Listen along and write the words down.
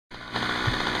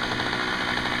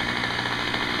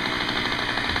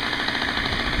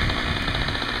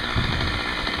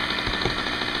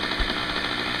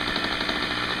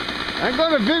I'm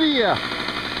gonna video.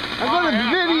 I'm gonna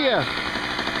video.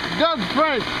 Doug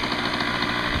French.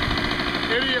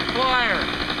 Idiot flyer.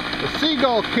 The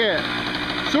Seagull kit.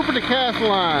 Super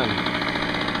Decathlon.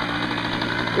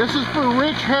 This is for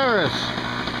Rich Harris.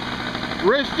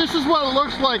 Rich, this is what it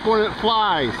looks like when it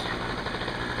flies.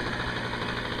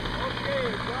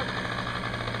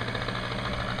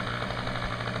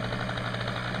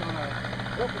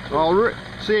 Okay, Well,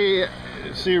 see,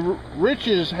 Rich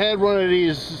has had one of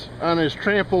these on his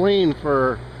trampoline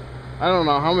for I don't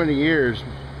know how many years,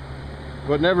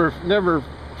 but never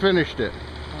finished it.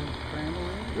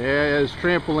 Yeah, his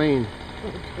trampoline.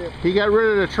 He got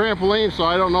rid of the trampoline, so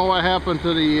I don't know what happened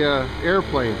to the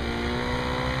airplane.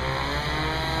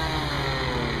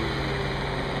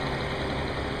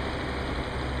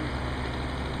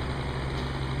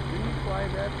 Didn't you fly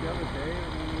that the other day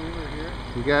when we were here?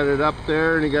 He got it up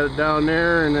there and he got it down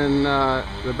there, and then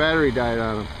the battery died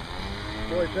on him.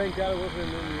 Boy, thank God it wasn't in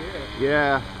the air.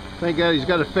 Yeah, thank God he's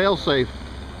got a fail-safe.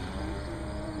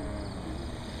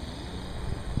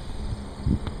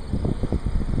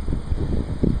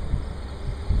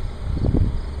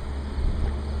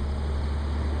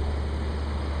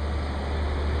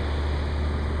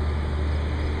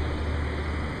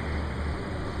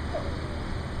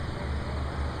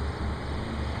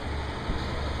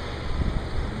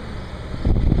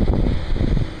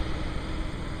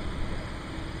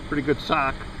 Pretty good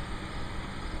sock.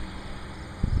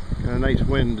 Got a nice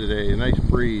wind today, a nice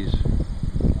breeze.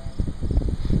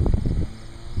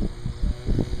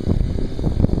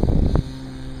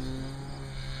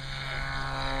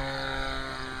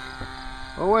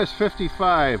 OS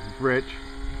 55, Rich.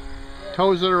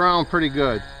 Tows it around pretty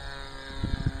good.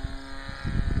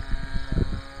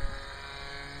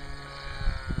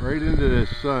 Right into the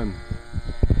sun.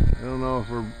 I don't know if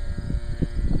we're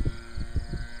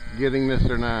getting this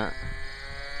or not.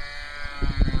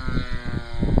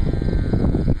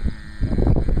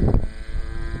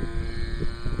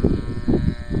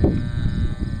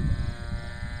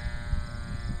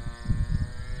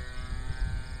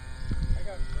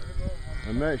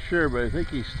 I'm not sure, but I think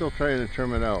he's still trying to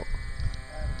trim it out.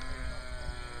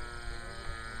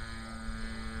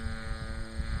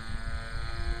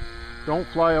 Don't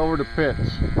fly over the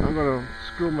pits. I'm gonna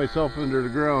screw myself into the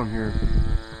ground here.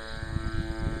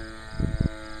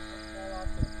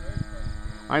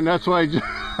 And that's why I just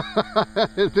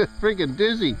it's freaking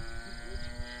dizzy.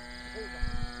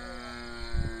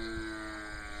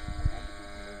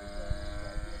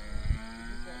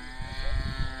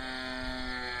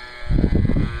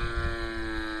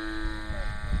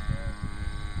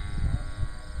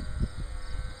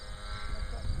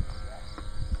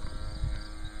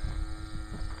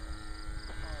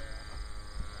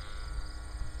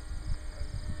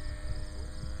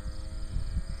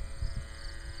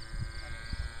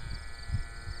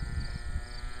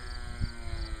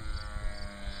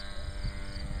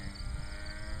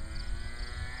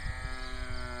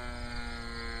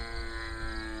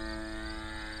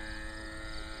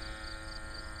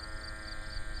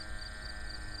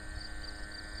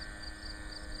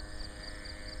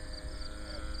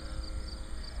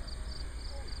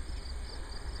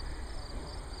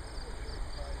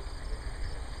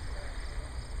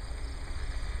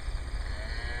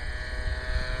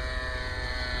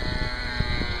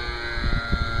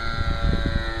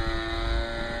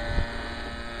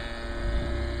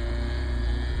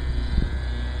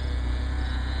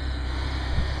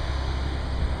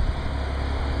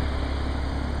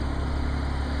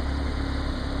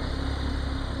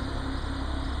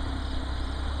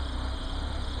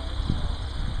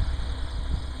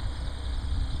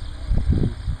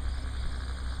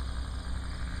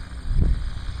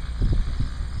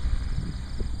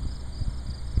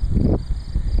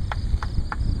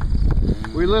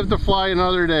 We live to fly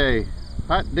another day.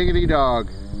 Hot diggity dog.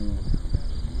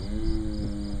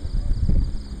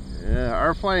 Yeah,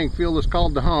 our flying field is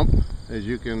called the Hump, as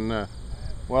you can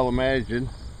well imagine.